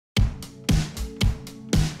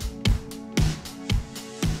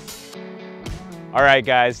All right,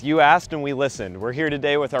 guys, you asked and we listened. We're here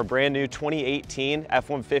today with our brand new 2018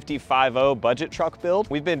 F-150 5.0 budget truck build.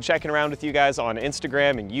 We've been checking around with you guys on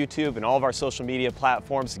Instagram and YouTube and all of our social media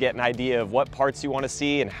platforms to get an idea of what parts you want to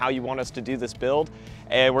see and how you want us to do this build.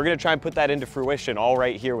 And we're gonna try and put that into fruition all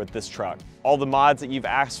right here with this truck. All the mods that you've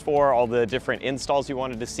asked for, all the different installs you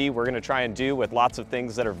wanted to see, we're gonna try and do with lots of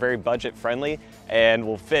things that are very budget friendly and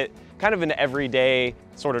will fit kind of an everyday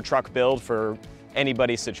sort of truck build for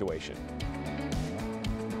anybody's situation.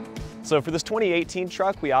 So for this 2018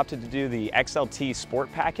 truck, we opted to do the XLT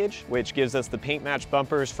Sport Package, which gives us the paint match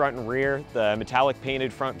bumpers front and rear, the metallic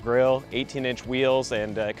painted front grille, 18-inch wheels,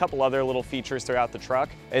 and a couple other little features throughout the truck.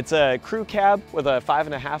 It's a crew cab with a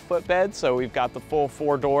 5.5-foot bed, so we've got the full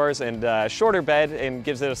 4 doors and a shorter bed, and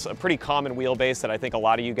gives us a pretty common wheelbase that I think a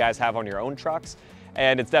lot of you guys have on your own trucks.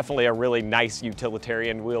 And it's definitely a really nice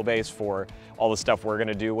utilitarian wheelbase for all the stuff we're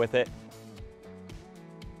gonna do with it.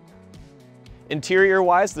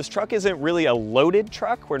 Interior-wise, this truck isn't really a loaded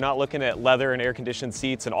truck. We're not looking at leather and air-conditioned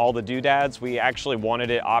seats and all the doodads. We actually wanted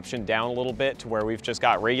it optioned down a little bit to where we've just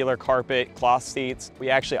got regular carpet, cloth seats. We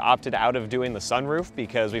actually opted out of doing the sunroof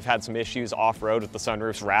because we've had some issues off-road with the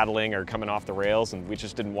sunroofs rattling or coming off the rails, and we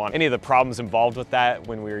just didn't want any of the problems involved with that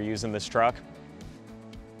when we were using this truck.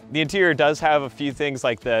 The interior does have a few things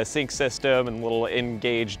like the sync system and little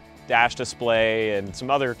engaged dash display and some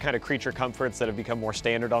other kind of creature comforts that have become more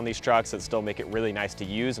standard on these trucks that still make it really nice to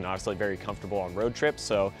use and obviously very comfortable on road trips.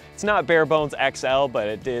 So it's not bare bones XL, but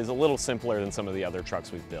it is a little simpler than some of the other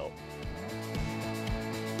trucks we've built.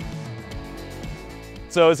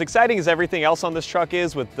 So as exciting as everything else on this truck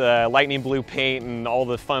is with the lightning blue paint and all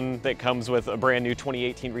the fun that comes with a brand new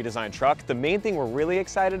 2018 redesigned truck, the main thing we're really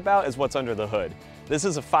excited about is what's under the hood. This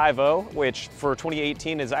is a 5.0, which for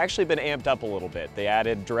 2018 has actually been amped up a little bit. They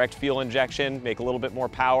added direct fuel injection, make a little bit more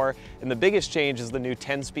power, and the biggest change is the new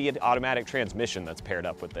 10-speed automatic transmission that's paired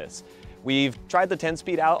up with this. We've tried the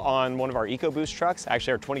 10-speed out on one of our EcoBoost trucks,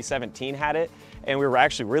 actually our 2017 had it, and we were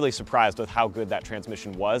actually really surprised with how good that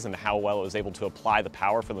transmission was and how well it was able to apply the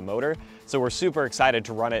power for the motor. So we're super excited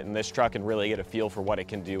to run it in this truck and really get a feel for what it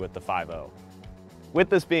can do with the 5.0. With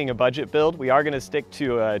this being a budget build, we are going to stick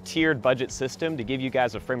to a tiered budget system to give you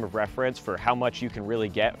guys a frame of reference for how much you can really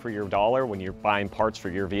get for your dollar when you're buying parts for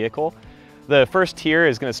your vehicle. The first tier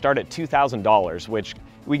is going to start at $2,000, which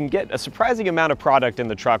we can get a surprising amount of product in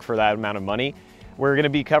the truck for that amount of money. We're going to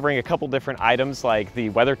be covering a couple different items like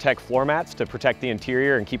the WeatherTech floor mats to protect the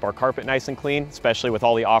interior and keep our carpet nice and clean, especially with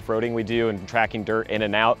all the off-roading we do and tracking dirt in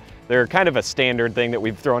and out. They're kind of a standard thing that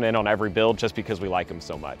we've thrown in on every build just because we like them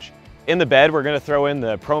so much. In the bed, we're going to throw in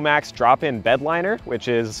the ProMax drop-in bed liner, which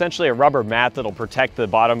is essentially a rubber mat that'll protect the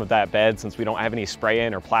bottom of that bed since we don't have any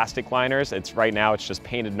spray-in or plastic liners. Right now it's just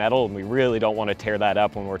painted metal, and we really don't want to tear that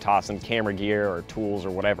up when we're tossing camera gear or tools or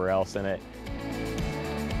whatever else in it.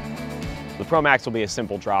 The ProMax will be a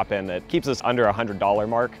simple drop-in that keeps us under $100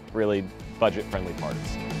 mark, really budget-friendly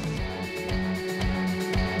parts.